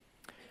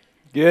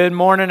Good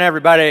morning,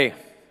 everybody.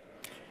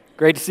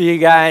 Great to see you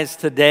guys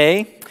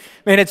today.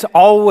 Man, it's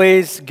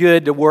always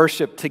good to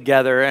worship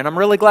together, and I'm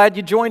really glad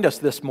you joined us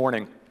this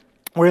morning.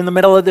 We're in the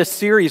middle of this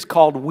series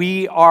called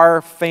We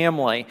Are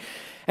Family,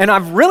 and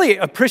I've really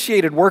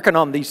appreciated working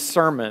on these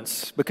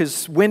sermons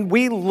because when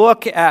we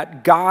look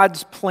at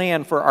God's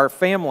plan for our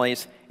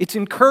families, it's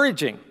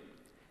encouraging.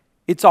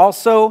 It's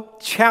also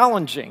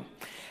challenging.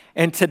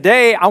 And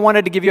today, I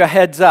wanted to give you a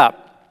heads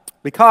up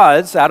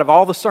because out of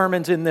all the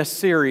sermons in this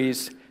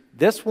series,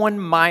 this one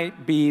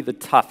might be the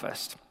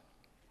toughest.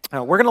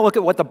 We're going to look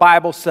at what the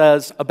Bible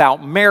says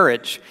about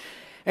marriage.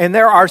 And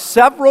there are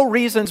several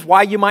reasons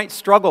why you might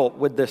struggle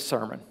with this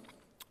sermon.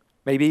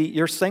 Maybe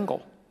you're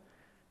single.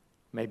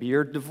 Maybe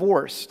you're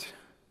divorced.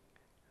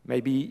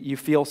 Maybe you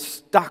feel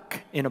stuck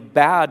in a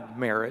bad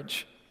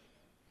marriage.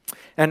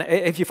 And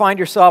if you find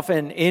yourself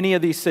in any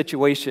of these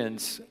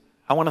situations,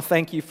 I want to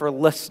thank you for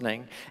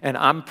listening, and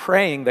I'm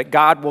praying that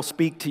God will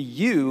speak to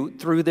you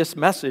through this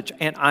message,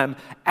 and I'm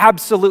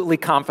absolutely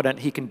confident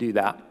He can do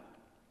that.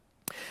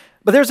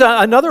 But there's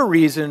another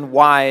reason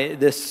why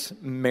this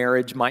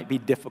marriage might be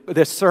difficult.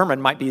 This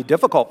sermon might be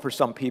difficult for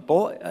some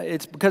people.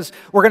 It's because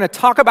we're going to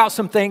talk about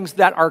some things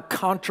that are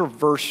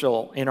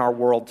controversial in our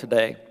world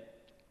today.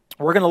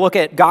 We're going to look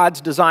at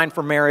God's design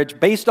for marriage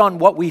based on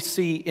what we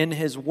see in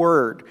His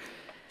Word.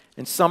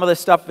 And some of this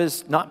stuff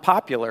is not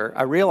popular.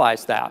 I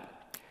realize that.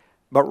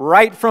 But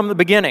right from the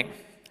beginning,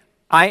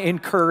 I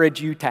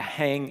encourage you to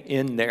hang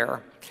in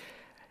there.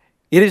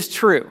 It is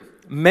true.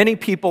 Many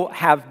people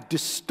have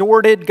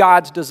distorted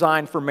God's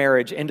design for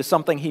marriage into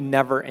something He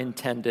never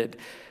intended.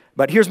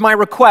 But here's my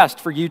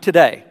request for you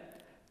today.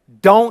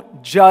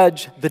 Don't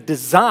judge the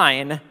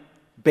design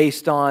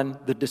based on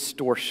the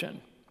distortion.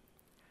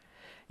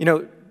 You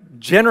know,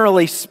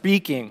 generally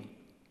speaking,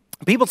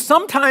 people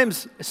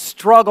sometimes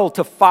struggle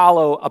to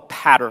follow a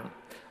pattern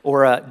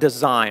or a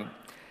design.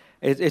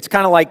 It's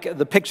kind of like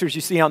the pictures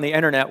you see on the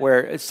internet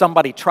where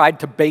somebody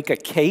tried to bake a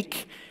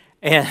cake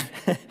and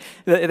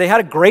they had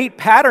a great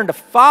pattern to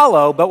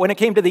follow, but when it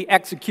came to the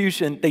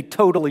execution, they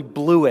totally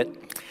blew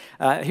it.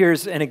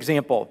 Here's an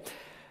example.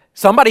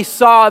 Somebody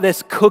saw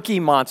this Cookie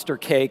Monster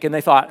cake and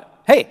they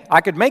thought, hey,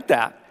 I could make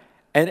that.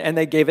 And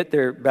they gave it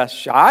their best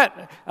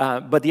shot,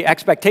 but the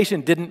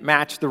expectation didn't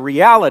match the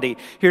reality.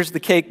 Here's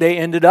the cake they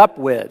ended up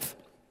with.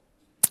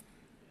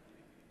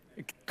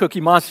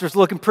 Cookie Monster's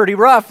looking pretty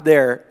rough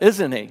there,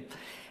 isn't he?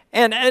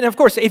 And of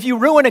course, if you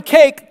ruin a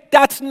cake,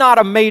 that's not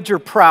a major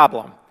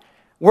problem.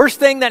 Worst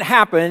thing that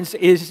happens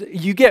is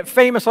you get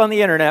famous on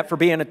the internet for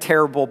being a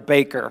terrible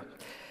baker.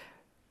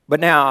 But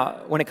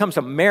now, when it comes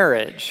to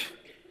marriage,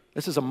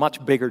 this is a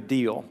much bigger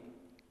deal.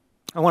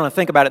 I want to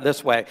think about it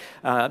this way.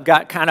 I've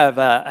got kind of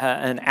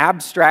an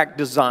abstract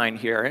design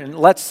here. And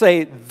let's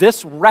say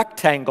this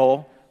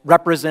rectangle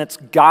represents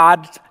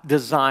God's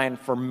design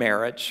for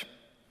marriage.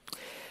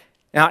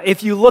 Now,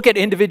 if you look at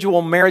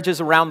individual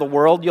marriages around the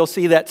world, you'll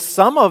see that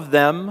some of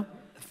them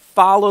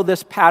follow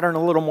this pattern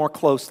a little more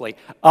closely.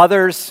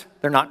 Others,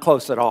 they're not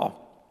close at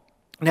all.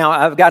 Now,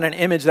 I've got an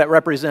image that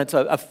represents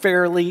a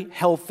fairly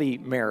healthy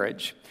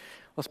marriage.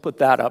 Let's put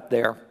that up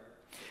there.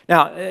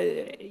 Now,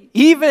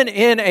 even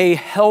in a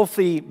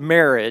healthy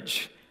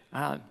marriage,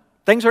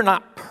 things are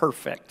not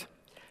perfect.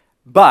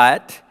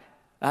 But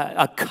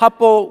a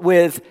couple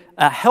with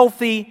a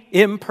healthy,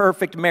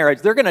 imperfect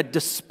marriage, they're going to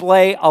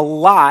display a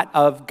lot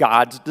of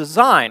God's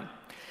design.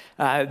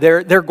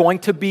 They're going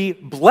to be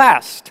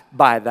blessed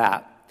by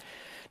that.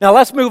 Now,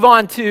 let's move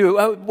on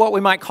to what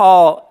we might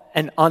call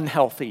an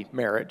unhealthy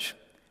marriage.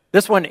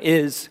 This one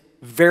is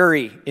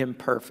very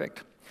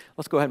imperfect.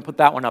 Let's go ahead and put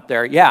that one up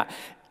there. Yeah.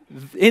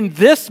 In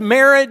this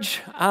marriage,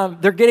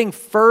 they're getting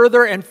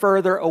further and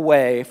further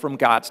away from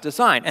God's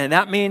design. And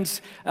that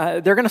means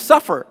they're going to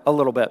suffer a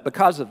little bit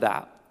because of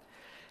that.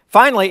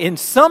 Finally, in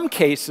some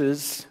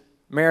cases,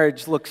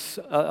 marriage looks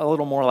a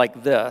little more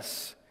like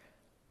this.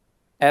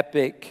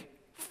 Epic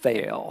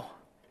fail.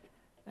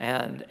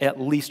 And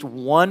at least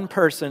one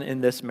person in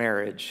this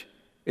marriage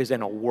is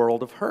in a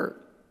world of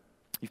hurt.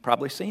 You've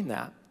probably seen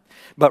that.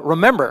 But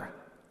remember,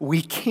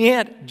 we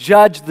can't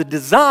judge the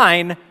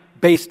design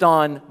based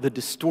on the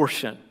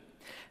distortion.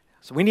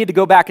 So we need to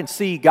go back and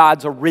see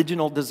God's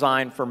original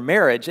design for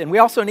marriage. And we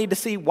also need to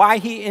see why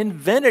He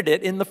invented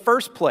it in the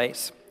first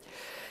place.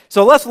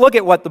 So let's look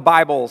at what the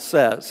Bible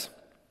says.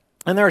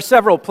 And there are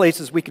several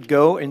places we could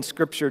go in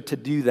Scripture to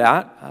do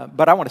that.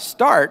 But I want to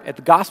start at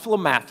the Gospel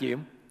of Matthew,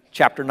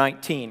 chapter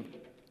 19.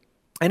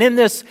 And in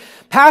this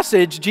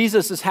passage,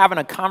 Jesus is having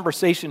a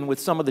conversation with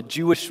some of the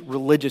Jewish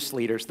religious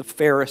leaders, the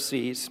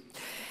Pharisees.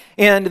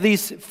 And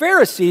these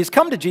Pharisees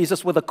come to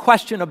Jesus with a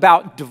question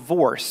about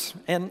divorce.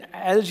 And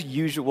as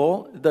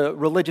usual, the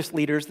religious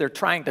leaders, they're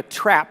trying to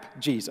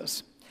trap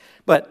Jesus.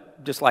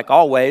 But just like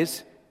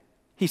always,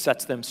 He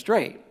sets them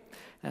straight.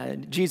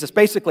 Jesus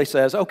basically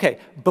says, okay,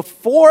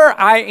 before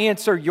I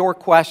answer your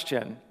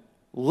question,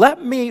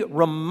 let me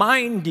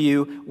remind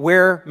you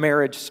where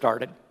marriage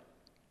started.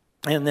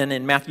 And then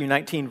in Matthew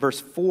 19, verse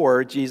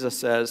 4, Jesus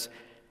says,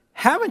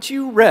 haven't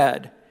you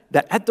read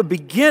that at the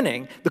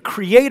beginning, the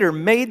Creator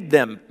made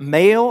them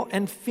male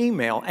and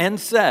female and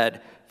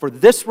said, for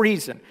this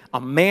reason,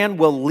 a man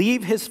will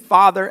leave his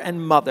father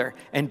and mother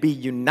and be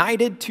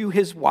united to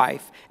his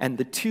wife, and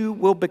the two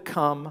will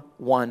become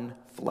one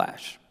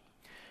flesh.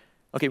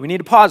 Okay, we need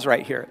to pause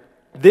right here.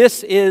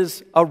 This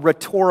is a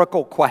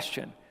rhetorical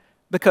question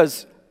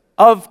because,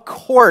 of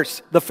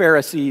course, the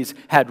Pharisees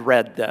had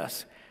read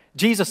this.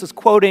 Jesus is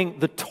quoting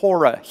the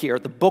Torah here,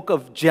 the book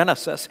of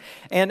Genesis.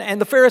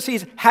 And the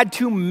Pharisees had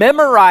to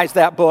memorize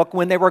that book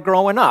when they were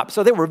growing up.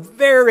 So they were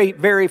very,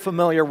 very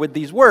familiar with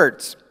these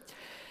words.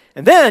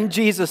 And then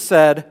Jesus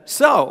said,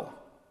 so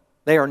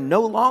they are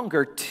no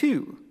longer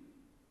two,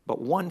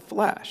 but one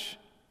flesh.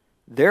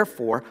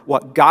 Therefore,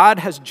 what God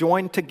has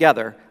joined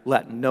together,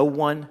 let no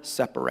one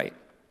separate.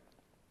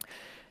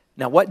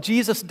 Now, what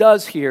Jesus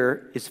does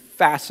here is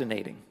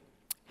fascinating.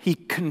 He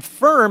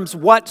confirms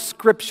what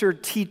Scripture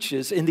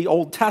teaches in the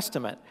Old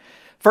Testament.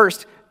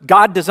 First,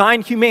 God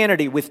designed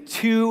humanity with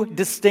two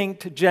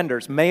distinct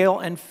genders, male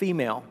and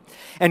female.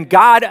 And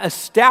God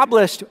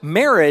established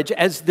marriage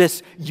as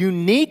this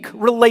unique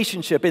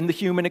relationship in the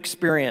human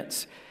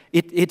experience.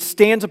 It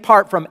stands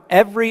apart from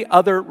every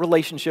other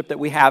relationship that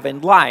we have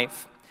in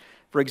life.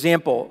 For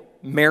example,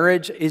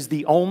 marriage is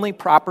the only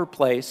proper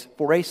place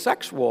for a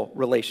sexual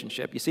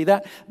relationship. You see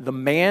that? The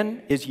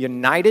man is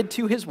united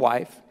to his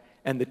wife,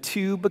 and the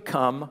two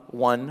become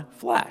one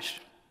flesh.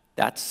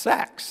 That's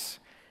sex.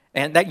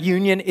 And that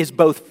union is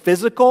both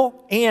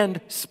physical and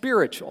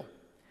spiritual.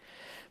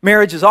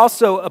 Marriage is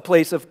also a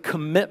place of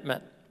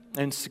commitment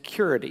and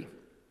security.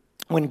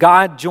 When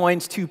God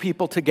joins two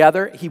people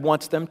together, he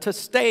wants them to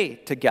stay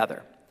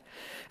together.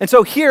 And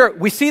so here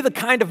we see the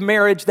kind of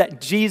marriage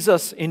that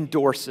Jesus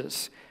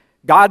endorses.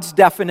 God's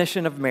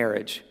definition of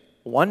marriage: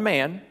 one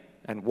man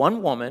and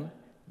one woman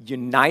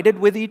united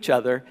with each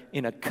other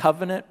in a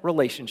covenant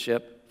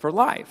relationship for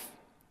life.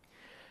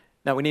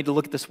 Now we need to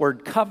look at this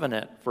word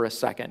covenant for a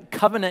second.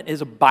 Covenant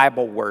is a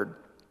Bible word.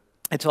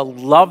 It's a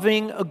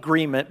loving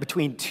agreement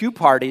between two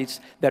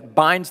parties that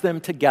binds them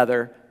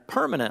together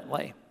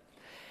permanently.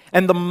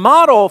 And the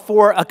model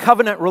for a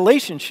covenant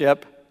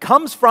relationship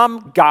comes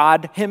from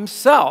God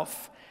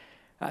himself.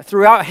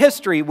 Throughout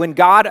history, when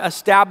God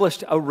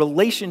established a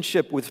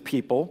relationship with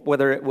people,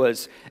 whether it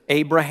was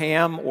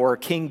Abraham or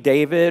King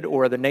David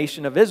or the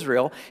nation of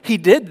Israel, he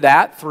did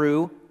that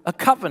through a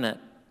covenant.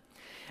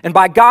 And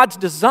by God's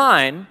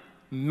design,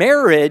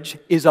 marriage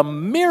is a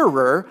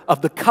mirror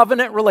of the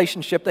covenant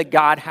relationship that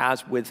God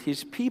has with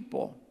his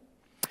people.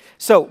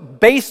 So,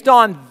 based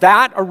on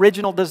that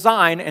original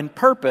design and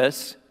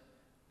purpose,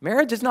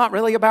 marriage is not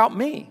really about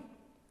me.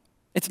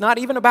 It's not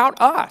even about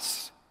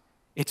us.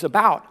 It's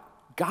about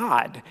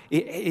God.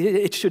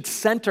 It should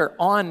center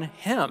on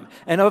him.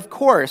 And of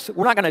course,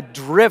 we're not going to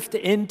drift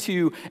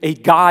into a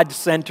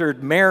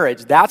God-centered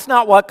marriage. That's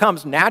not what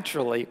comes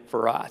naturally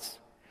for us.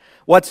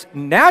 What's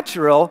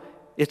natural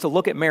is to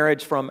look at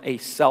marriage from a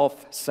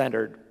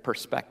self-centered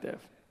perspective.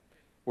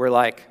 We're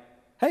like,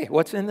 hey,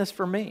 what's in this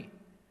for me?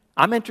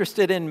 I'm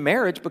interested in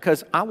marriage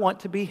because I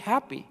want to be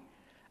happy.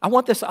 I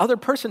want this other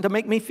person to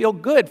make me feel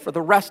good for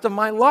the rest of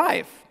my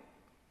life.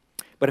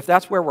 But if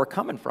that's where we're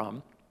coming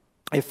from,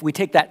 if we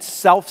take that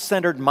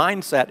self-centered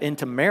mindset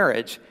into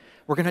marriage,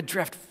 we're going to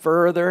drift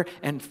further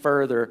and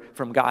further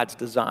from God's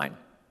design.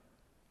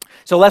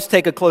 So let's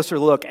take a closer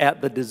look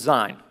at the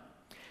design.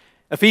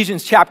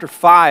 Ephesians chapter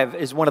 5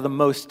 is one of the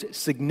most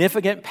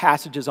significant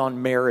passages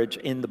on marriage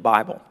in the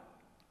Bible.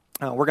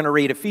 We're going to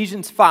read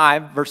Ephesians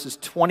 5, verses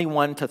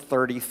 21 to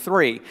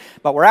 33,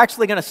 but we're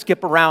actually going to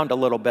skip around a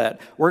little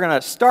bit. We're going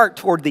to start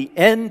toward the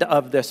end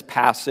of this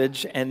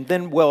passage, and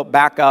then we'll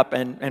back up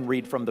and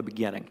read from the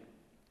beginning.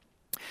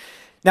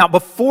 Now,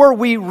 before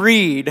we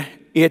read,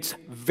 it's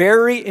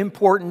very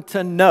important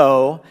to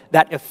know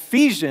that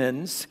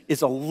Ephesians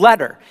is a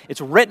letter. It's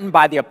written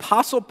by the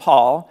Apostle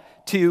Paul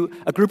to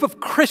a group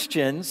of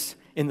Christians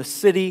in the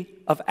city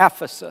of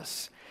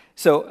Ephesus.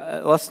 So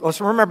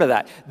let's remember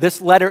that.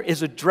 This letter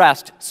is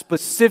addressed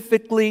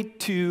specifically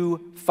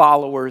to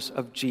followers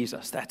of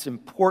Jesus. That's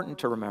important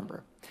to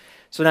remember.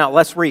 So now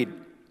let's read.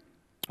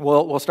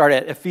 We'll start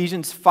at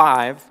Ephesians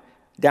 5,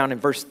 down in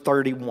verse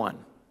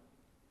 31.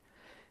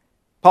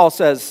 Paul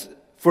says,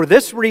 "For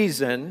this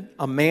reason,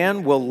 a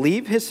man will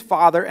leave his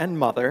father and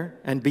mother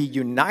and be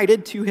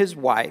united to his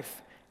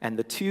wife, and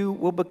the two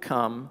will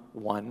become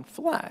one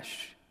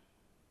flesh."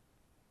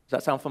 Does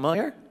that sound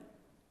familiar?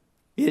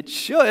 It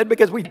should,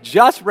 because we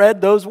just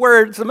read those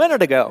words a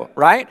minute ago,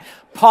 right?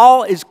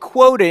 Paul is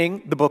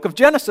quoting the book of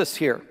Genesis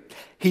here.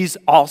 He's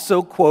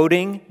also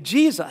quoting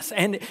Jesus.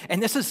 And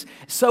this is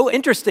so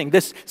interesting.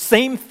 This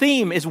same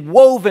theme is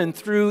woven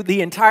through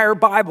the entire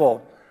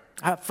Bible.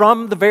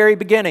 From the very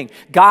beginning,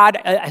 God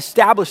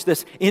established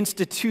this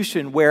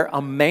institution where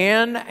a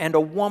man and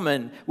a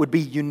woman would be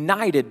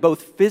united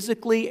both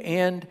physically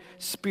and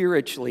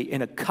spiritually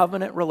in a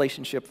covenant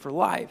relationship for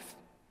life.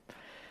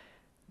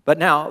 But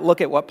now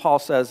look at what Paul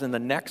says in the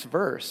next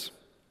verse.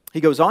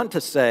 He goes on to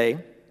say,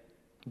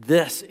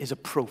 "This is a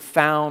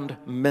profound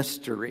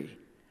mystery,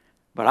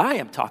 but I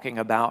am talking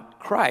about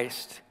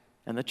Christ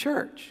and the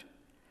church.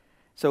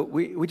 So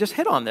we just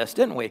hit on this,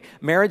 didn't we?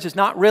 Marriage is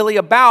not really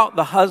about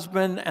the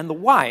husband and the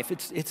wife.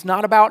 It's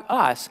not about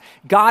us.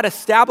 God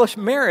established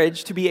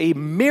marriage to be a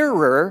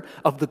mirror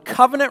of the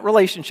covenant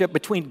relationship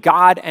between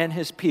God and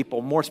his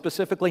people. More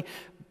specifically,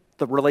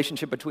 the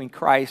relationship between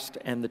Christ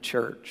and the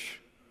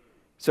church.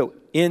 So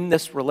in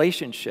this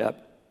relationship,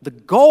 the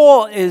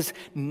goal is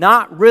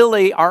not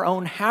really our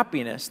own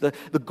happiness. The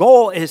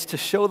goal is to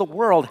show the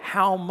world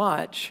how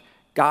much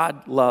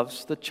God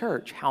loves the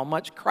church, how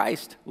much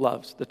Christ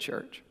loves the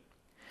church.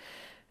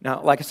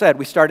 Now, like I said,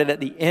 we started at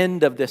the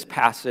end of this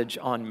passage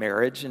on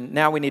marriage, and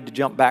now we need to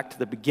jump back to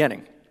the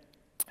beginning.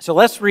 So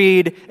let's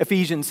read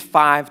Ephesians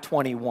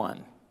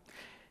 5:21.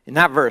 In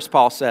that verse,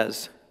 Paul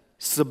says,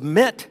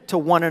 "Submit to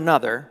one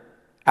another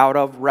out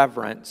of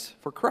reverence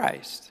for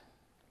Christ."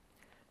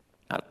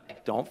 Now,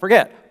 don't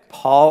forget,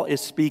 Paul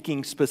is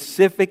speaking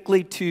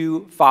specifically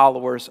to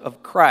followers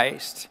of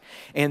Christ.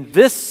 And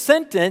this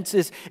sentence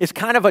is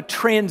kind of a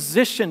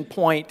transition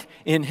point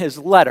in his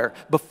letter.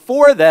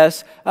 Before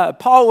this,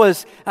 Paul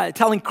was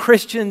telling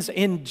Christians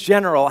in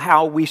general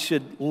how we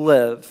should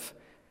live.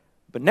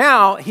 But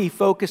now he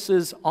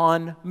focuses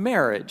on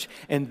marriage.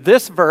 And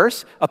this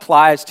verse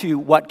applies to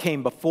what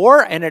came before,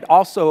 and it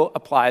also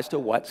applies to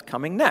what's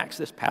coming next,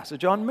 this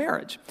passage on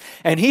marriage.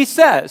 And he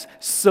says,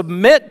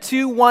 "Submit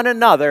to one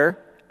another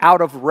out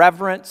of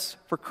reverence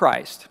for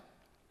Christ."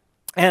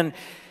 And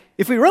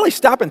if we really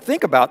stop and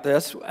think about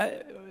this,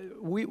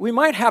 we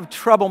might have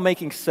trouble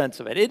making sense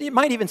of it. It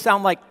might even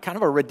sound like kind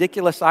of a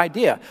ridiculous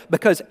idea,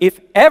 because if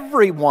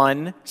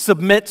everyone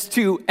submits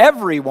to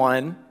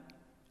everyone,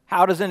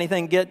 how does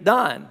anything get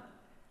done?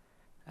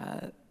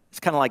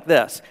 It's kind of like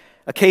this.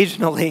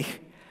 Occasionally,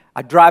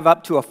 I drive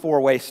up to a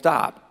four-way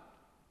stop.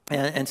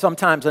 And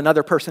sometimes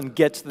another person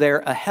gets there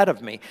ahead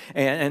of me.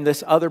 And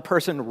this other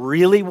person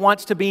really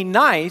wants to be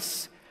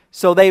nice,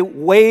 so they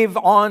wave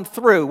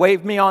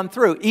me on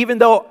through, even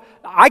though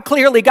I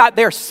clearly got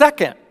there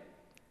second.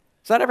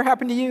 Does that ever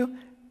happen to you?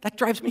 That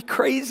drives me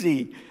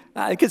crazy.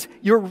 Because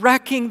you're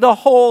wrecking the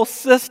whole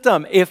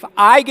system. If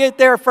I get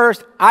there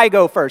first, I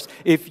go first.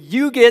 If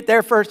you get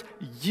there first,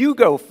 you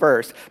go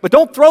first. But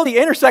don't throw the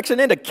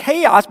intersection into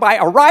chaos by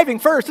arriving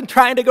first and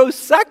trying to go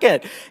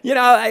second. You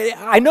know,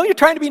 I know you're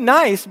trying to be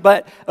nice,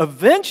 but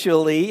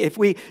eventually, if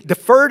we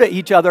defer to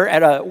each other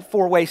at a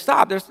four-way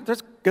stop,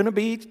 there's going to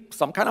be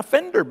some kind of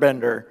fender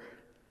bender.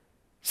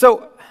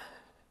 So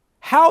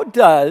how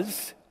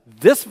does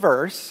this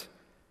verse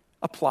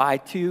apply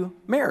to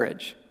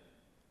marriage?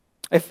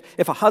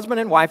 If a husband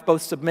and wife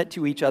both submit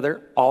to each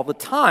other all the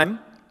time,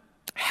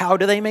 how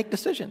do they make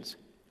decisions?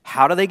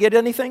 How do they get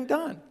anything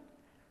done?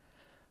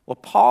 Well,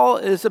 Paul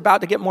is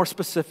about to get more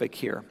specific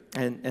here,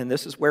 and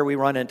this is where we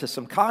run into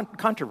some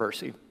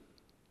controversy.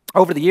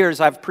 Over the years,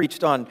 I've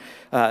preached on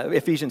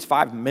Ephesians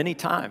 5 many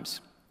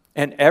times,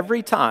 and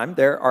every time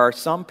there are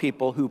some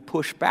people who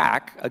push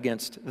back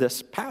against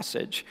this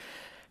passage.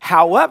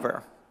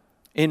 However,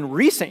 in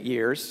recent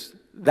years,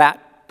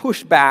 that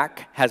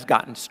pushback has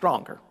gotten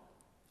stronger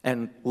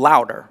and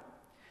louder.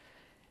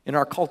 In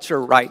our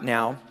culture right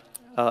now,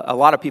 a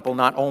lot of people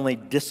not only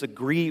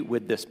disagree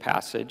with this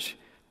passage,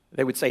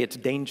 they would say it's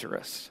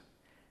dangerous.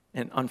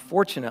 And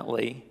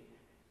unfortunately,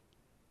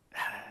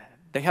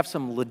 they have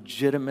some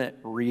legitimate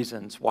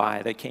reasons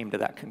why they came to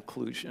that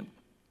conclusion.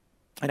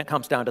 And it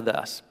comes down to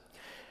this.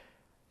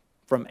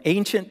 From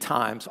ancient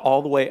times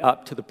all the way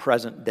up to the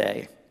present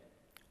day,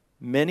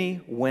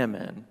 many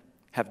women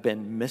have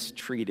been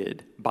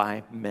mistreated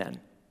by men,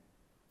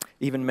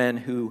 even men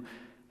who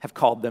have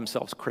called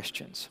themselves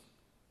Christians.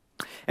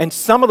 And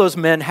some of those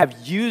men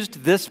have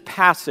used this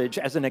passage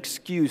as an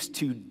excuse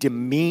to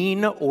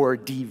demean or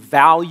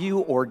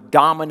devalue or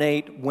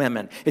dominate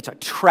women. It's a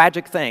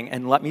tragic thing,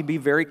 and let me be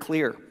very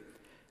clear.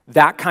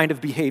 That kind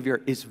of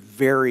behavior is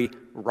very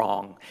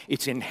wrong.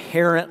 It's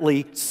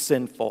inherently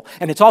sinful,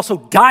 and it's also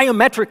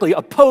diametrically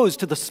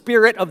opposed to the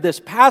spirit of this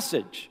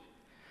passage.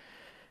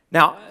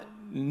 Now,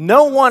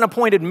 no one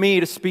appointed me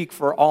to speak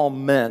for all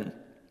men,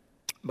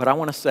 but I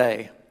want to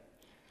say,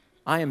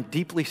 I am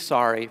deeply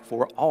sorry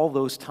for all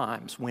those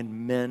times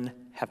when men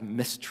have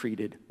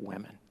mistreated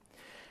women.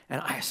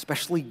 And I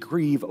especially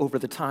grieve over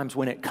the times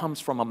when it comes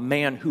from a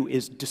man who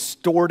is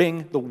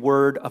distorting the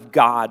word of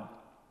God.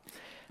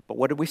 But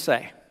what did we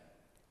say?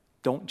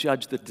 Don't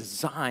judge the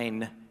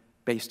design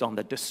based on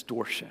the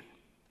distortion.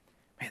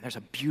 Man, there's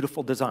a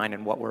beautiful design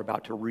in what we're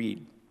about to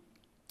read.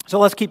 So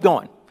let's keep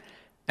going.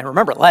 And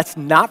remember, let's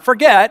not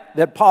forget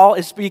that Paul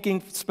is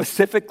speaking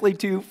specifically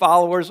to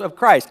followers of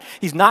Christ.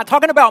 He's not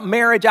talking about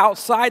marriage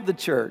outside the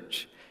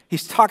church.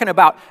 He's talking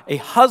about a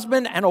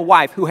husband and a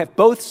wife who have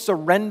both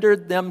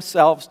surrendered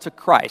themselves to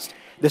Christ.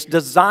 This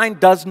design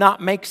does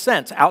not make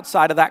sense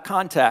outside of that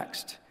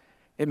context.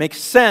 It makes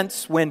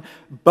sense when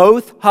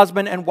both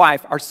husband and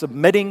wife are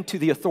submitting to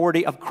the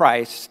authority of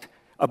Christ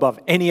above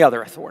any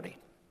other authority.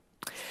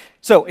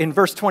 So in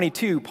verse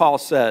 22, Paul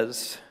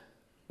says,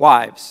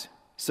 "Wives,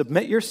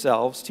 submit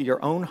yourselves to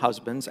your own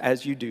husbands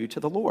as you do to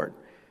the Lord.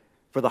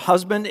 For the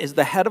husband is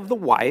the head of the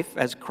wife,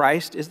 as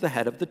Christ is the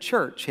head of the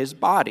church, his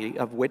body,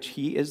 of which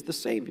he is the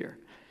Savior.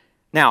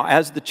 Now,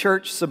 as the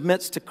church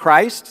submits to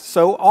Christ,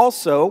 so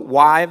also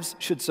wives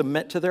should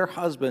submit to their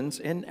husbands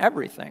in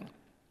everything.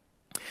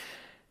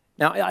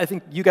 Now, I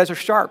think you guys are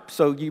sharp,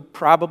 so you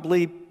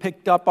probably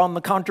picked up on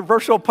the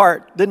controversial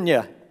part, didn't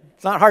you?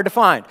 It's not hard to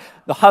find.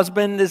 The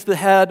husband is the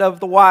head of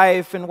the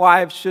wife, and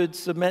wives should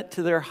submit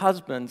to their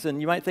husbands.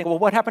 And you might think, well,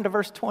 what happened to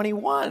verse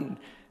 21,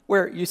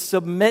 where you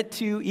submit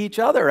to each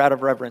other out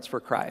of reverence for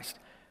Christ?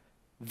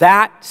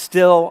 That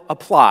still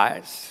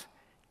applies.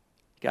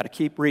 You got to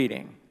keep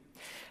reading.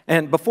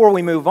 And before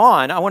we move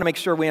on, I want to make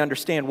sure we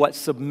understand what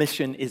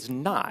submission is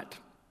not.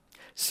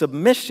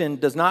 Submission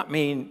does not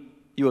mean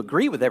you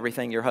agree with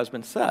everything your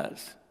husband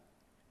says.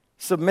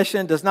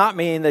 Submission does not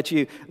mean that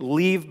you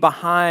leave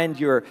behind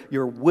your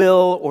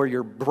will or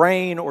your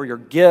brain or your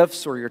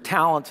gifts or your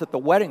talents at the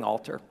wedding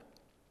altar.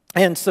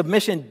 And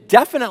submission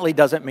definitely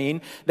doesn't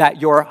mean that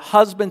your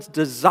husband's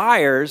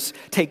desires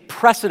take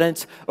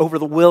precedence over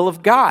the will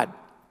of God.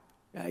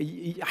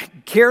 I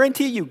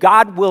guarantee you,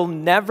 God will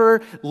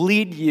never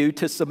lead you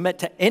to submit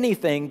to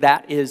anything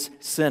that is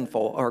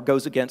sinful or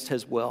goes against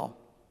his will.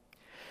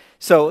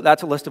 So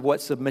that's a list of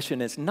what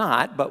submission is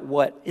not, but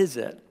what is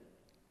it?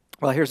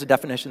 Well, here's a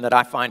definition that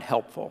I find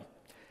helpful.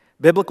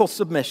 Biblical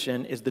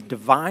submission is the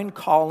divine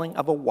calling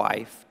of a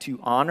wife to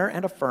honor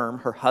and affirm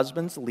her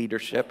husband's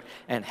leadership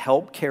and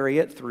help carry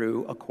it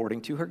through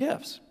according to her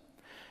gifts.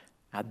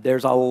 Now,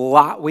 there's a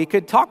lot we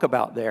could talk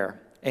about there.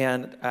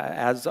 And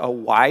as a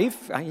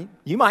wife,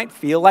 you might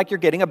feel like you're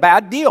getting a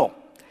bad deal.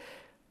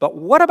 But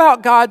what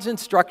about God's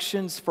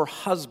instructions for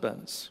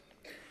husbands?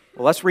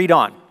 Well, let's read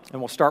on, and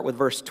we'll start with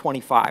verse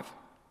 25.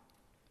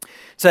 It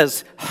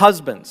says,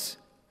 "Husbands,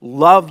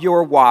 love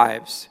your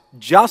wives,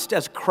 just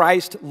as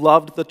Christ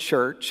loved the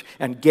church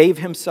and gave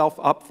himself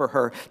up for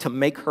her to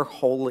make her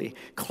holy,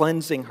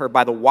 cleansing her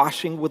by the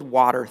washing with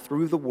water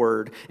through the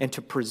word, and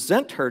to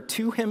present her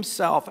to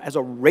himself as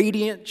a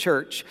radiant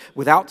church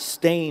without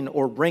stain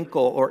or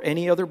wrinkle or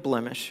any other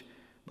blemish,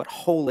 but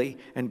holy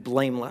and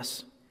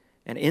blameless.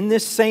 And in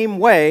this same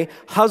way,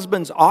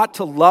 husbands ought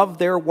to love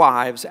their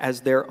wives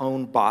as their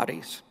own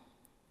bodies.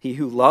 He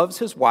who loves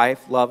his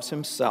wife loves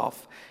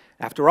himself.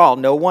 After all,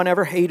 no one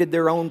ever hated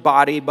their own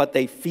body, but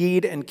they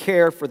feed and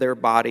care for their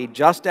body,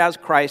 just as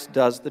Christ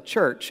does the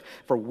church,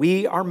 for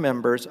we are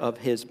members of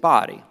his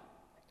body."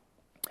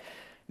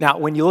 Now,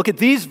 when you look at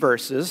these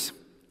verses,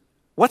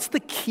 what's the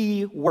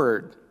key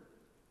word?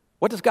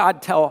 What does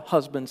God tell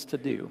husbands to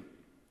do?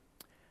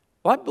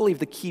 Well, I believe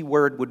the key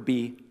word would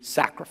be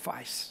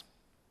sacrifice.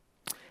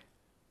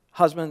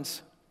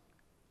 Husbands,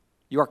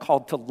 you are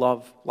called to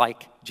love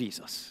like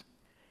Jesus.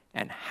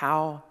 And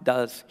how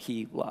does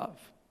he love?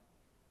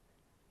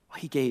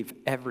 He gave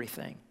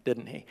everything,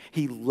 didn't he?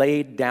 He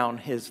laid down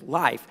his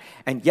life.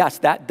 And yes,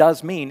 that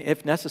does mean,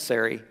 if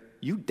necessary,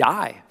 you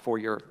die for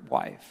your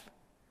wife.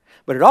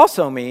 But it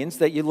also means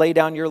that you lay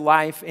down your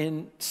life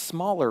in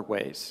smaller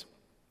ways.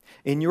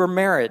 In your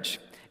marriage,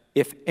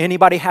 if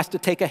anybody has to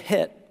take a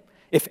hit,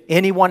 if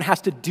anyone has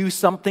to do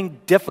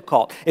something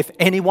difficult, if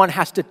anyone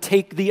has to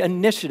take the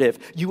initiative,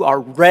 you are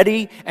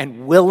ready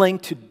and willing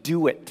to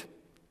do it.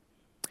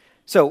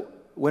 So,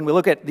 when we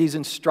look at these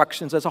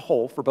instructions as a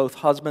whole for both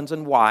husbands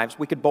and wives,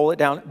 we could boil it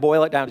down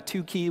to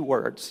two key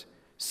words: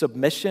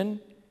 submission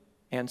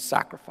and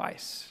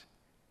sacrifice.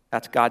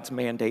 That's God's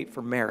mandate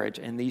for marriage,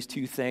 and these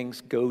two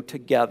things go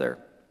together.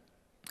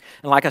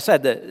 And like I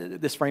said,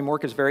 this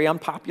framework is very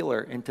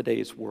unpopular in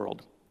today's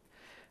world.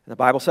 The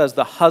Bible says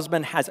the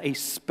husband has a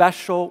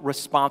special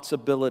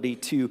responsibility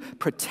to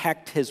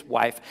protect his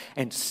wife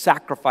and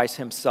sacrifice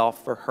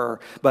himself for her.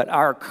 But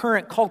our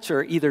current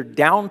culture either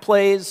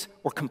downplays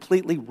or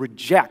completely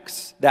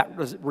rejects that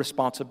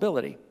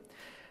responsibility.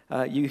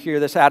 You hear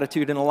this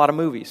attitude in a lot of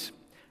movies.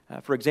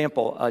 For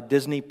example, a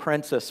Disney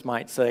princess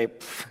might say,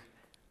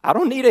 "I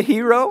don't need a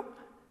hero.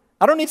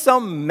 I don't need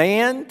some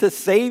man to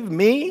save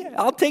me.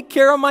 I'll take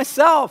care of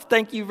myself.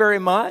 Thank you very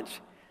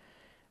much."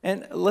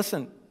 And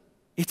listen,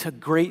 it's a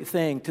great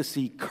thing to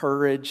see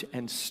courage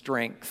and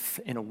strength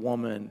in a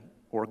woman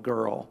or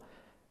girl.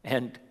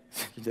 And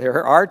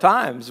there are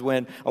times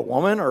when a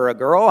woman or a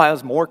girl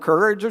has more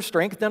courage or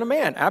strength than a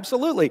man.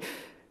 Absolutely.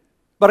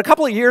 But a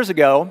couple of years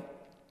ago,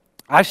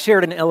 I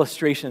shared an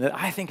illustration that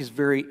I think is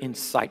very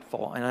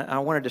insightful, and I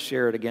wanted to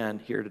share it again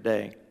here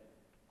today.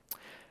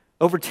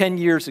 Over 10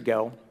 years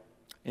ago,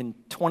 in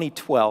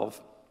 2012,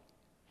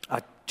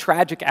 a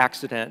tragic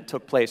accident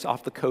took place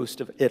off the coast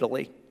of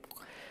Italy.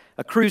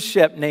 A cruise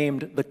ship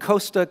named the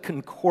Costa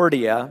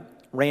Concordia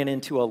ran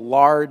into a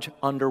large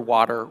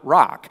underwater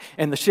rock,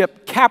 and the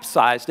ship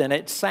capsized and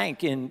it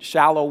sank in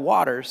shallow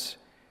waters.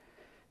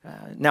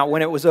 Now,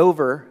 when it was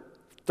over,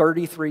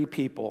 33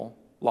 people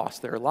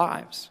lost their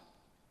lives.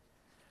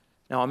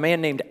 Now, a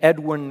man named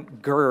Edwin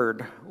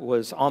Gerd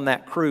was on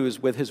that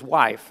cruise with his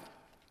wife,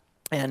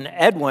 and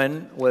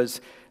Edwin was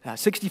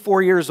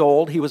 64 years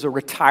old. He was a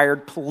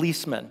retired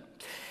policeman.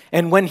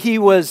 And when he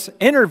was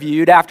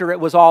interviewed after it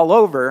was all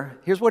over,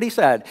 here's what he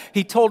said.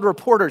 He told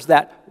reporters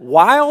that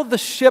while the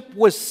ship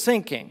was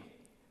sinking,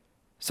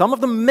 some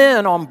of the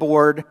men on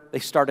board, they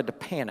started to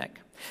panic.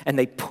 And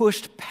they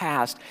pushed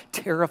past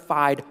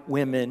terrified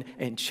women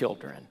and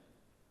children.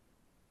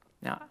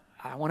 Now,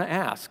 I want to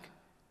ask,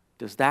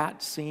 does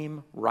that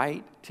seem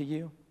right to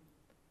you?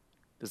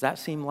 Does that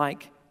seem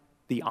like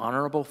the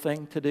honorable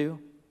thing to do?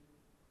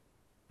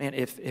 And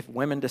if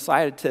women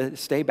decided to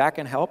stay back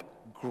and help,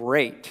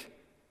 great.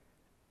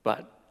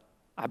 But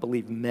I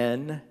believe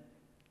men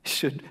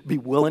should be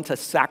willing to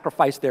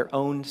sacrifice their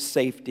own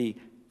safety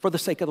for the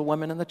sake of the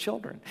women and the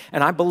children.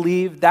 And I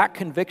believe that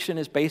conviction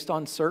is based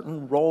on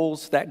certain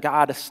roles that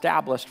God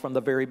established from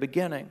the very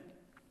beginning.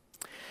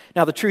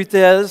 Now, the truth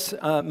is,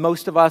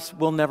 most of us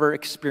will never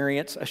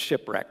experience a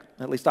shipwreck.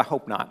 At least I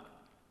hope not.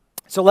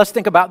 So let's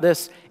think about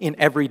this in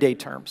everyday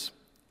terms.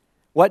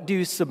 What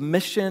do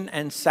submission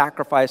and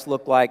sacrifice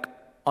look like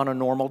on a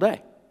normal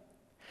day?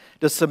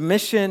 Does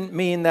submission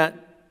mean that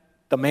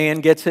the man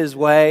gets his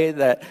way,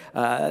 that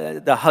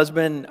the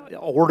husband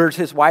orders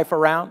his wife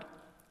around?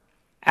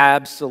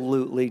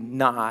 Absolutely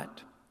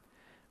not.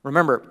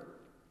 Remember,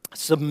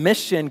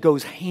 submission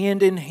goes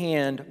hand in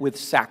hand with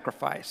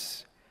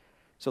sacrifice.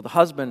 So the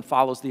husband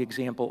follows the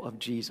example of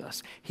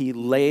Jesus. He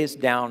lays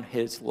down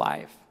his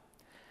life.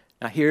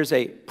 Now here's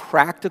a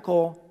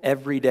practical,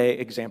 everyday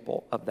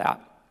example of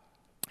that.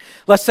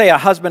 Let's say a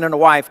husband and a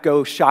wife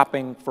go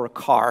shopping for a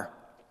car,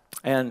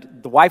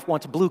 and the wife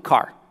wants a blue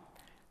car,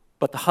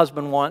 but the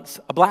husband wants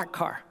a black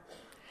car.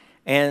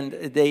 And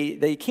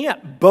they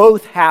can't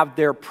both have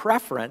their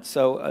preference,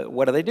 so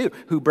what do?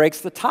 Who breaks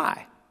the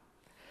tie?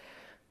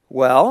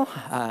 Well,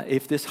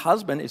 if this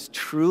husband is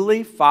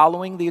truly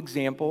following the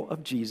example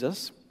of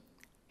Jesus,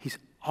 he's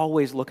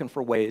always looking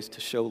for ways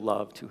to show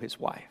love to his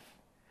wife.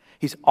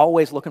 He's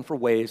always looking for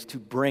ways to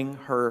bring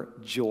her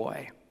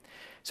joy.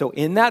 So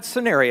in that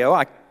scenario,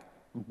 I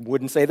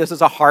wouldn't say this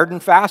is a hard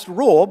and fast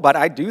rule, but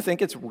I do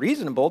think it's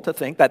reasonable to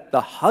think that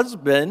the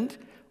husband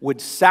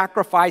would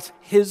sacrifice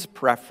his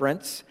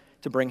preference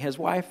to bring his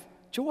wife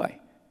joy.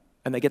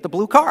 And they get the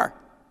blue car.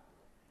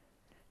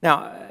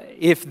 Now,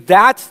 if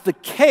that's the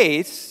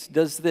case,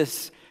 does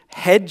this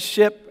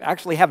headship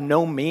actually have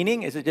no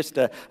meaning? Is it just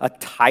a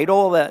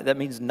title that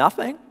means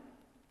nothing?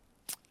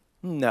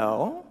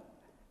 No.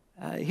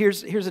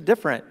 Here's a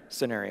different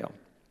scenario.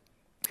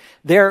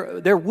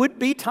 There would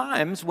be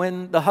times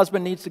when the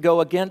husband needs to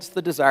go against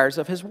the desires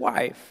of his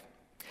wife.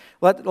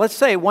 Let's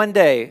say one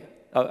day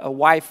a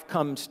wife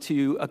comes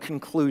to a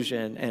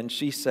conclusion and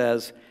she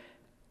says,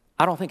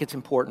 I don't think it's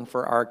important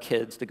for our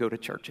kids to go to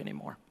church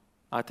anymore.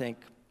 I think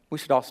we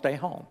should all stay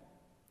home.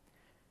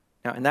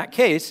 Now, in that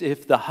case,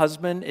 if the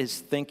husband is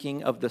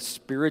thinking of the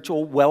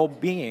spiritual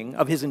well-being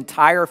of his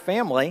entire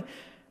family,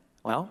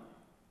 well,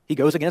 he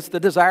goes against the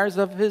desires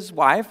of his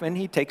wife and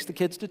he takes the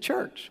kids to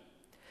church.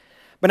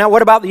 But now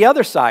what about the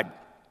other side?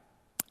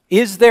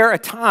 Is there a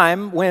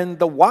time when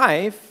the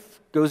wife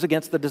goes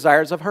against the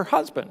desires of her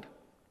husband?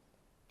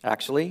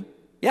 Actually,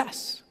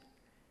 yes.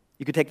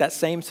 You could take that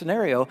same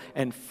scenario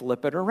and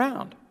flip it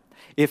around.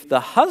 If the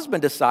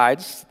husband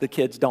decides the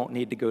kids don't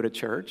need to go to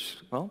church,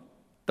 well,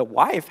 the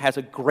wife has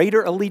a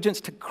greater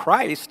allegiance to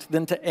Christ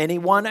than to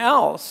anyone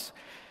else.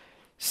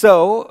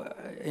 So,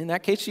 in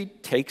that case, she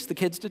takes the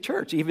kids to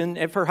church, even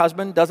if her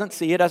husband doesn't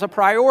see it as a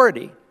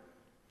priority.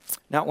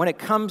 Now, when it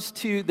comes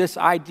to this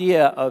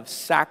idea of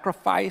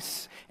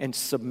sacrifice and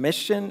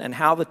submission and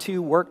how the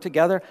two work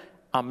together,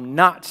 I'm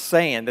not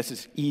saying this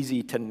is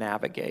easy to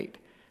navigate.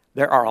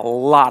 There are a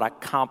lot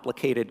of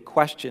complicated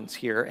questions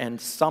here,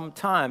 and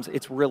sometimes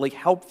it's really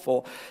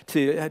helpful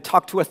to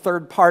talk to a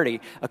third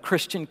party, a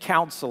Christian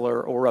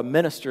counselor or a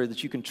minister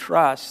that you can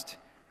trust.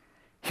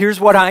 Here's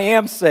what I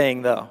am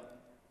saying, though.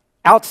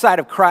 Outside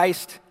of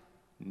Christ,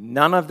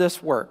 none of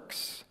this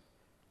works.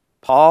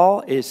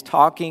 Paul is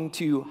talking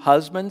to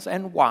husbands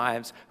and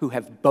wives who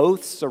have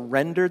both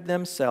surrendered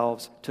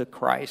themselves to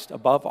Christ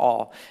above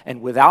all.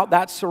 And without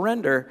that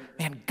surrender,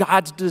 man,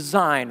 God's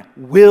design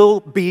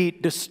will be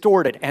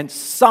distorted and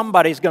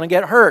somebody's going to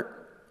get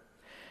hurt.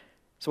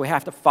 So we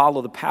have to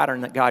follow the pattern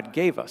that God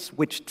gave us,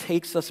 which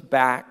takes us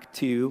back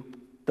to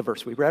the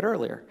verse we read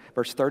earlier,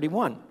 verse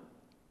 31.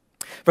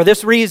 For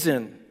this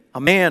reason, a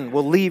man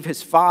will leave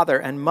his father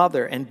and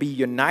mother and be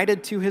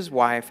united to his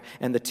wife,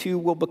 and the two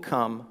will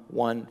become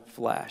one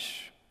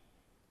flesh.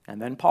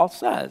 And then Paul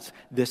says,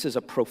 this is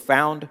a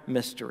profound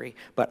mystery,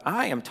 but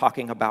I am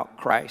talking about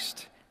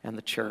Christ and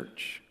the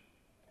church.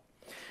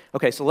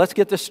 Okay, so let's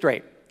get this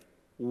straight.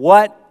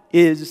 What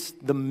is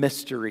the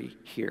mystery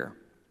here?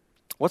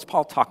 What's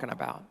Paul talking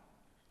about?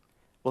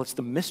 Well, it's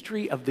the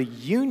mystery of the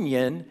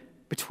union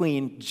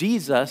between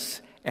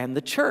Jesus and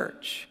the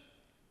church.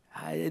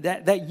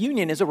 That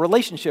union is a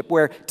relationship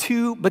where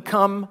two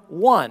become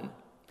one.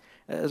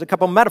 There's a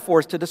couple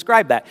metaphors to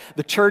describe that.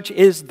 The church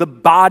is the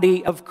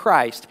body of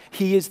Christ.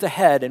 He is the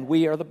head and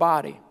we are the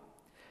body.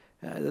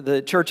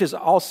 The church is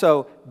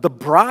also the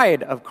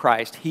bride of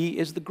Christ. He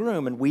is the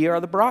groom and we are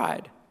the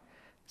bride.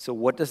 So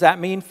what does that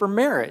mean for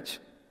marriage?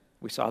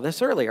 We saw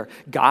this earlier.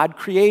 God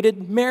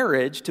created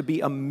marriage to be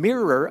a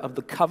mirror of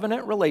the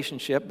covenant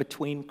relationship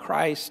between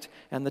Christ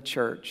and the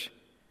church.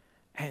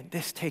 And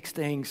this takes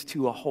things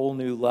to a whole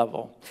new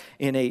level.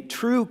 In a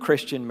true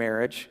Christian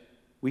marriage,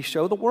 we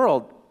show the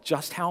world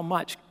just how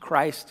much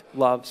Christ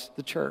loves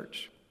the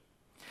church.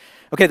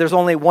 Okay, there's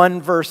only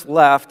one verse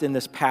left in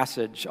this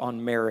passage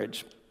on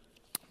marriage.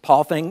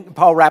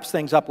 Paul wraps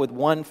things up with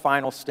one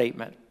final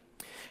statement.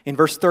 In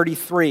verse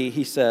 33,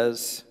 he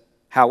says,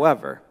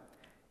 "However,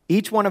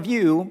 each one of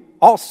you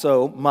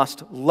also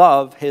must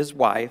love his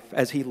wife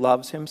as he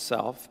loves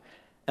himself,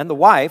 and the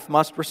wife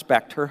must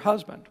respect her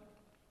husband."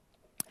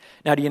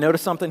 Now, do you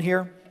notice something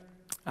here?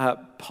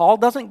 Paul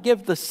doesn't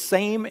give the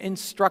same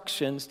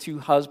instructions to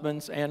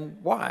husbands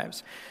and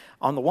wives.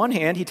 On the one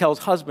hand, he tells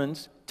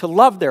husbands to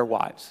love their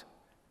wives,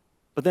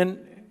 but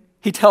then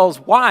he tells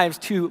wives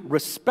to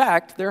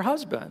respect their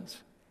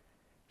husbands.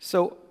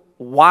 So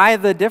why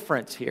the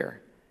difference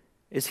here?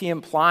 Is he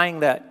implying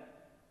that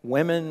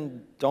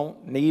women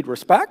don't need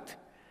respect?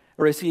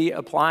 Or is he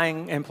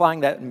implying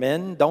that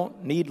men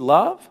don't need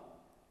love?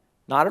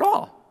 Not at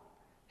all.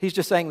 He's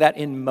just saying that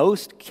in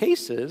most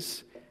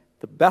cases,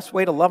 the best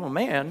way to love a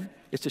man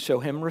is to show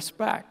him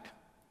respect.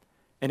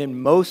 And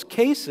in most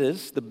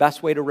cases, the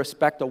best way to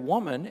respect a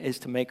woman is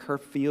to make her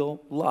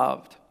feel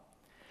loved.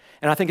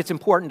 And I think it's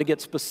important to get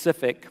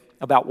specific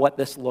about what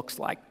this looks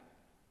like.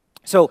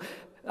 So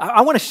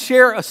I want to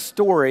share a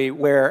story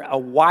where a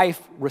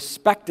wife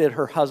respected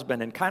her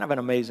husband in kind of an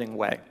amazing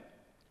way.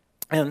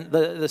 And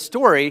the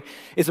story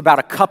is about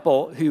a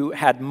couple who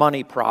had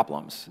money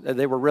problems.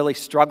 They were really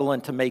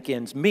struggling to make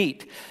ends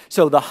meet.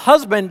 So the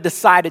husband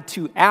decided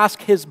to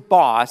ask his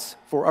boss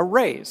for a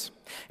raise.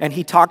 And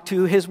he talked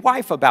to his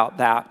wife about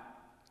that.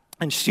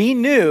 And she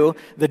knew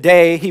the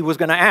day he was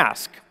going to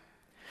ask.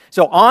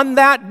 So on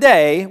that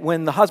day,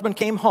 when the husband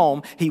came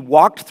home, he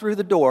walked through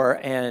the door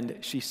and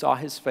she saw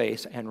his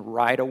face, and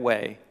right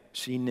away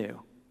she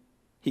knew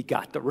he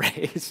got the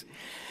raise.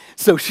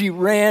 So she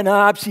ran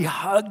up, she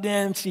hugged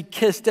him, she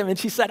kissed him, and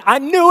she said, I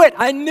knew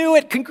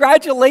it,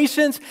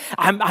 congratulations.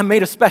 I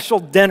made a special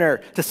dinner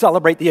to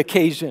celebrate the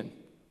occasion.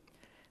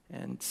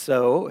 And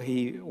so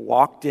he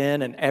walked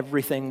in and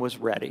everything was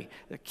ready.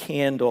 The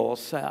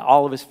candles,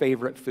 all of his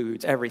favorite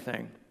foods,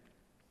 everything.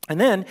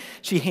 And then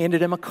she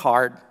handed him a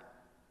card.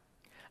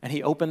 And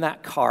he opened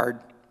that card,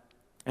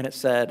 and it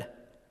said,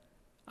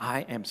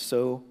 I am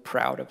so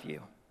proud of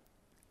you.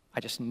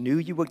 I just knew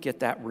you would get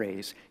that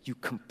raise. You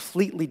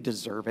completely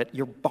deserve it.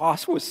 Your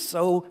boss was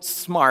so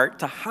smart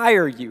to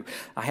hire you.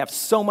 I have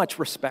so much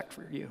respect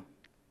for you.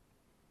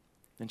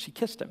 Then she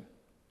kissed him,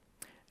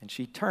 and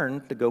she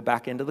turned to go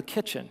back into the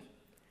kitchen.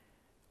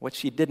 What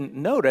she didn't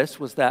notice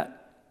was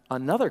that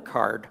another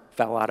card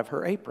fell out of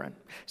her apron.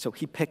 So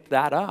he picked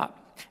that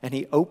up, and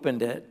he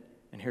opened it,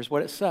 and here's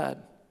what it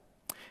said.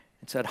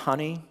 It said,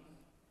 honey,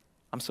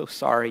 I'm so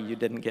sorry you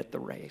didn't get the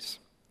raise.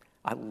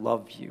 I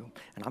love you,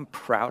 and I'm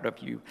proud of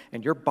you,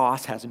 and your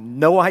boss has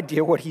no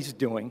idea what he's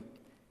doing.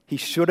 He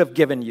should have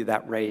given you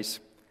that raise,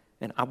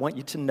 and I want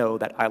you to know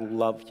that I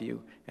love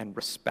you and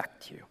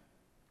respect you.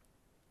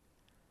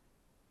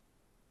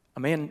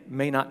 A man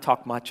may not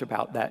talk much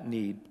about that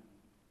need,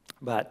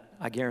 but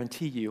I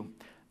guarantee you,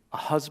 a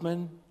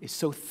husband is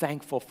so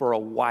thankful for a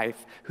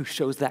wife who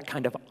shows that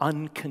kind of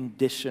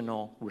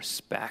unconditional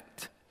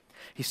respect.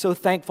 He's so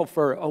thankful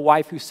for a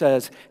wife who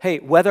says, hey,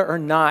 whether or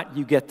not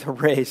you get the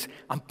raise,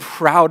 I'm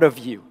proud of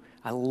you.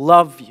 I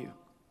love you.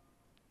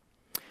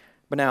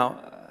 But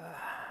now,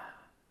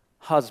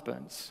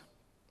 husbands,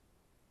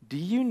 do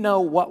you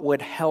know what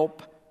would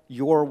help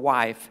your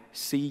wife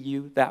see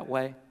you that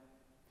way?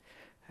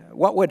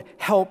 What would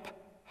help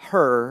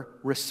her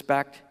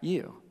respect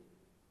you?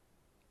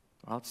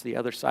 Well, it's the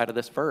other side of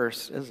this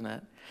verse, isn't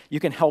it? You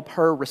can help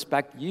her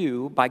respect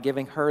you by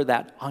giving her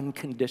that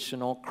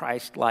unconditional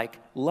Christ-like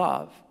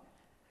love.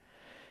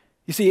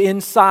 You see,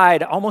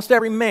 inside almost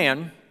every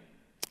man,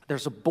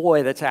 there's a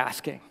boy that's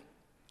asking,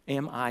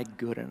 am I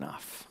good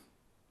enough?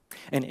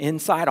 And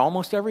inside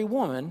almost every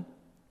woman,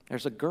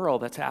 there's a girl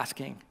that's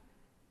asking,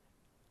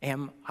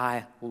 am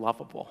I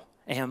lovable?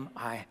 Am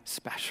I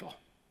special?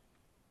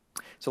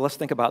 So let's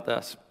think about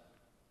this.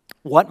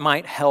 What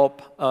might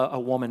help a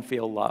woman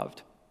feel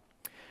loved?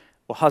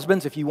 Well,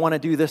 husbands, if you want to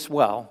do this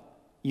well,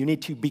 you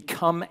need to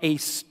become a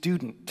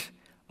student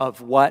of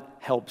what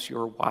helps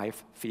your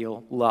wife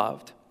feel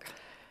loved.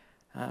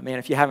 Man,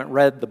 if you haven't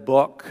read the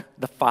book,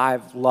 The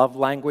 5 Love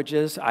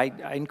Languages, I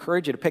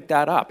encourage you to pick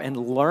that up and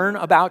learn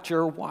about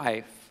your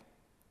wife.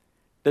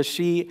 Does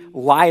she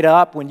light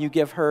up when you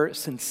give her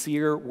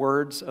sincere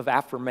words of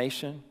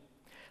affirmation?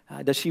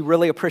 Does she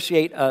really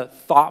appreciate a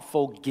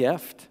thoughtful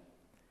gift?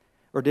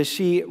 Or does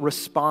she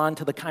respond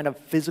to the kind of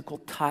physical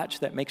touch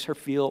that makes her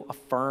feel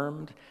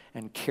affirmed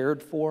and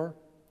cared for?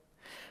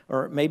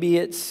 Or maybe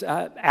it's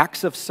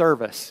acts of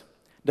service.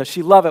 Does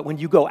she love it when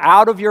you go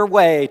out of your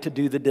way to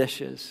do the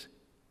dishes?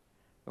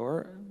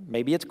 Or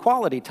maybe it's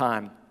quality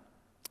time.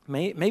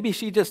 Maybe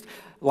she just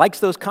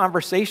likes those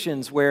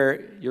conversations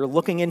where you're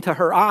looking into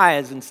her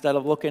eyes instead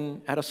of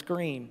looking at a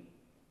screen.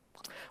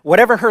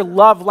 Whatever her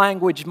love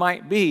language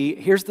might be,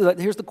 here's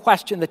the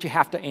question that you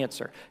have to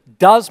answer.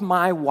 Does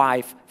my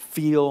wife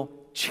feel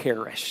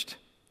cherished?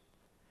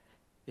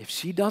 If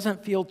she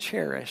doesn't feel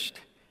cherished,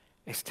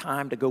 it's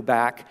time to go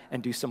back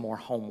and do some more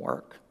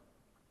homework.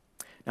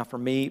 Now, for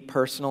me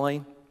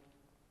personally,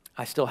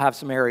 I still have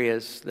some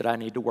areas that I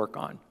need to work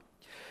on.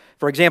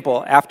 For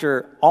example,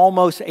 after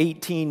almost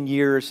 18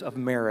 years of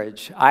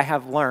marriage, I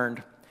have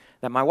learned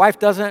that my wife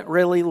doesn't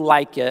really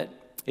like it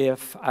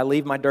if I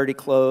leave my dirty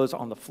clothes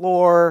on the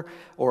floor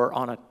or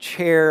on a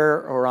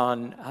chair or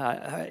on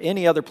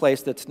any other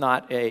place that's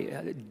not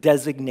a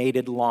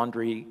designated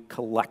laundry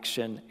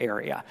collection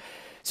area.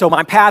 So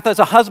my path as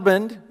a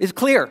husband is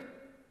clear.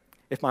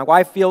 If my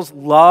wife feels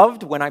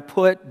loved when I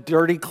put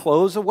dirty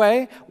clothes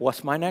away,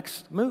 what's my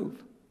next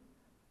move?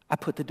 I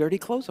put the dirty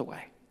clothes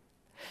away.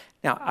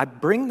 Now, I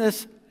bring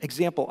this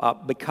example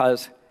up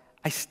because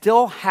I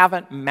still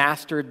haven't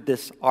mastered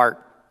this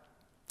art.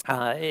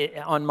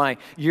 On my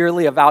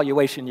yearly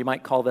evaluation, you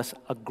might call this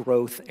a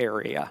growth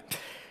area.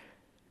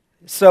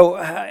 So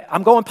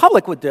I'm going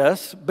public with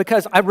this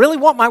because I really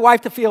want my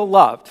wife to feel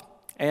loved.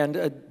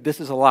 And this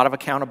is a lot of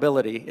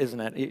accountability, isn't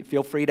it?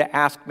 Feel free to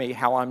ask me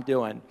how I'm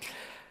doing.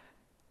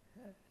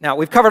 Now,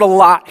 we've covered a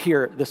lot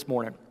here this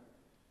morning,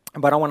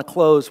 but I want to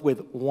close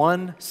with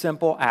one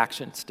simple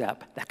action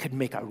step that could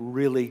make a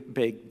really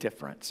big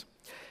difference.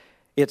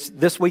 It's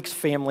this week's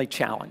family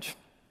challenge.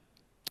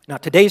 Now,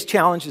 today's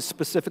challenge is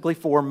specifically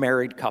for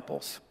married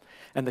couples,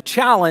 and the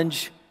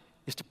challenge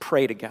is to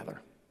pray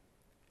together.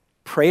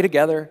 Pray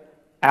together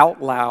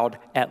out loud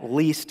at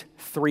least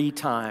 3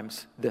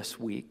 times this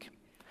week.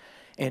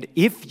 And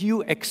if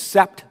you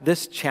accept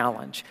this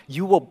challenge,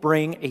 you will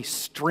bring a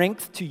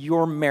strength to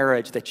your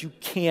marriage that you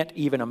can't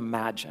even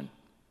imagine.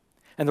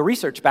 And the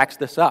research backs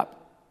this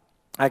up.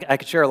 I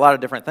could share a lot of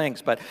different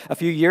things, but a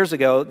few years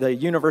ago, the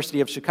University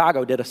of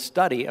Chicago did a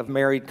study of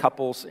married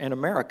couples in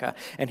America,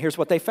 and here's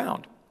what they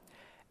found.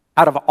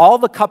 Out of all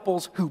the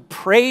couples who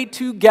pray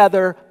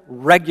together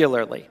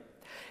regularly,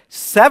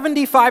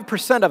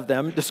 75% of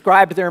them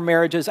described their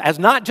marriages as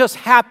not just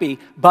happy,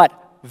 but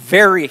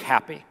very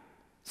happy.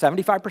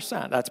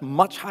 75%. That's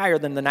much higher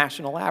than the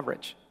national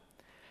average.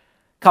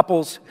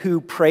 Couples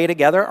who pray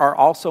together are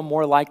also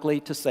more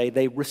likely to say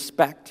they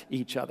respect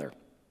each other.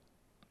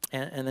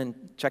 And then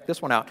check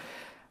this one out.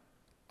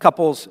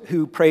 Couples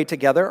who pray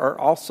together are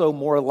also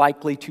more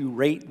likely to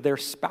rate their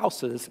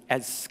spouses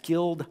as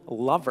skilled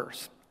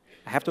lovers.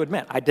 I have to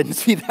admit, I didn't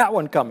see that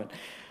one coming.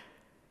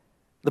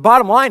 The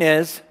bottom line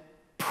is,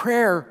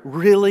 prayer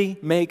really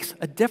makes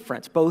a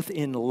difference, both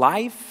in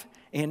life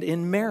and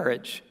in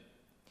marriage.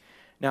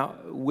 Now,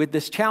 with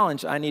this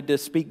challenge, I need to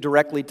speak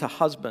directly to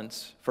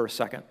husbands for a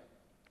second.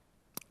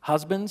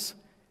 Husbands,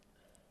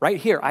 right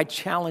here, I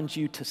challenge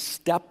you to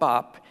step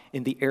up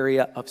in the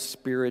area of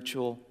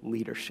spiritual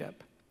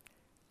leadership.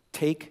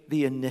 Take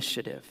the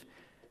initiative.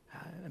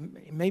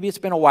 Maybe it's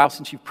been a while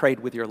since you've prayed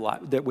with your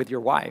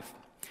wife.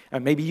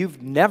 Maybe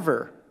you've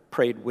never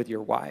prayed with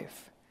your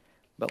wife.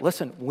 But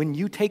listen, when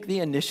you take the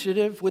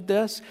initiative with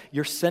this,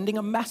 you're sending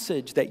a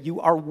message that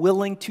you are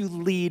willing to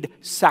lead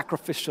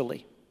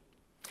sacrificially.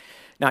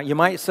 Now, you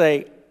might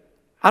say,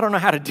 I don't know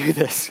how to do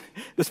this.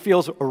 This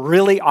feels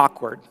really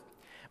awkward.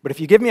 But if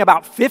you give me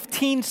about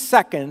 15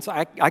 seconds,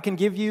 I can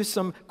give you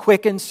some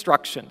quick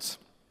instructions.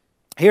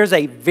 Here's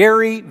a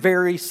very,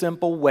 very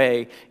simple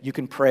way you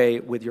can pray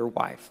with your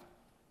wife.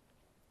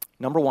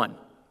 Number 1,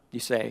 you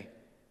say,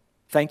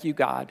 thank you,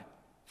 God,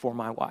 for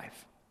my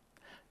wife.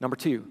 Number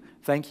 2,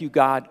 thank you,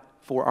 God,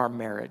 for our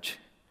marriage.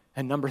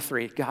 And number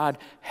 3, God,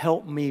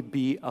 help me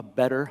be a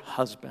better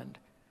husband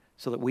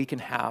so that we can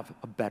have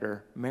a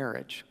better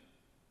marriage.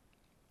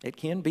 It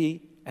can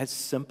be as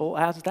simple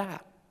as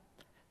that.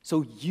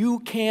 So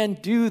you can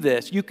do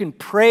this. You can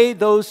pray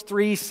those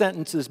 3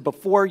 sentences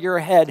before your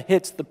head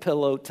hits the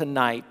pillow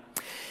tonight.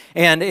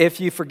 And if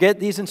you forget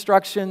these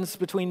instructions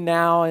between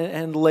now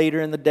and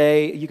later in the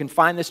day, you can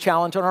find this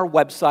challenge on our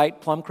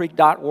website,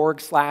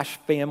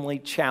 plumcreek.org/family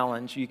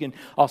challenge. You can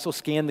also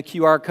scan the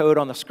QR code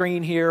on the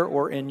screen here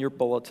or in your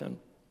bulletin.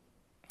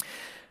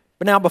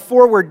 But now,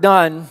 before we're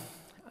done,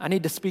 I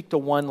need to speak to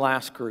one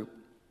last group.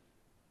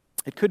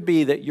 It could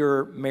be that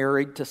you're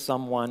married to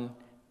someone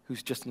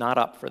who's just not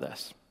up for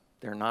this.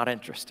 They're not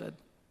interested.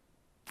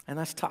 And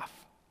that's tough.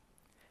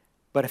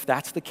 But if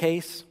that's the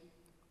case,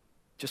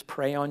 just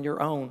pray on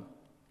your own.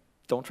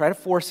 Don't try to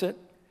force it.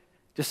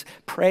 Just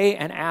pray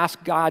and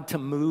ask God to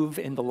move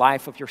in the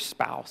life of your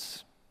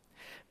spouse.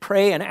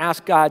 Pray and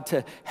ask God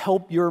to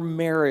help your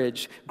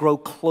marriage grow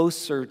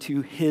closer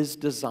to His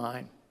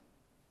design.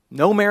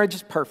 No marriage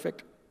is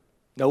perfect.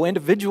 No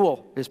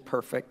individual is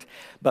perfect.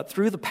 But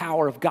through the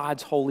power of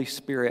God's Holy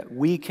Spirit,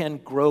 we can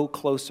grow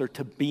closer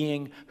to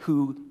being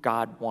who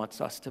God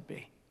wants us to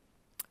be.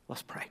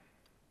 Let's pray.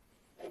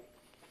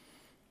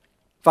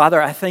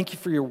 Father, I thank you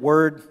for your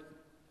word,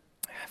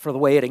 for the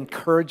way it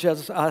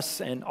encourages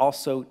us and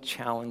also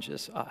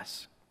challenges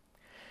us.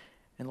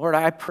 And Lord,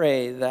 I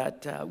pray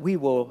that we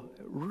will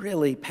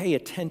really pay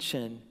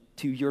attention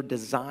to your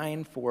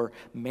design for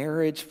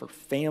marriage, for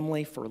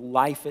family, for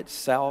life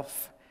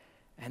itself,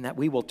 and that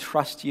we will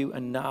trust you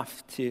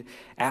enough to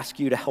ask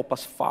you to help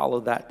us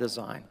follow that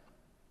design.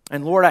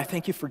 And Lord, I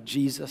thank you for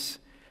Jesus,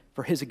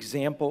 for his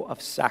example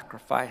of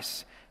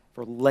sacrifice,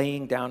 for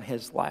laying down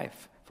his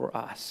life for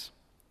us.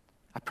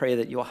 I pray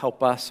that you'll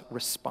help us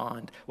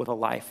respond with a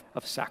life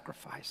of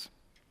sacrifice.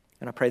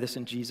 And I pray this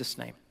in Jesus'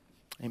 name.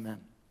 Amen.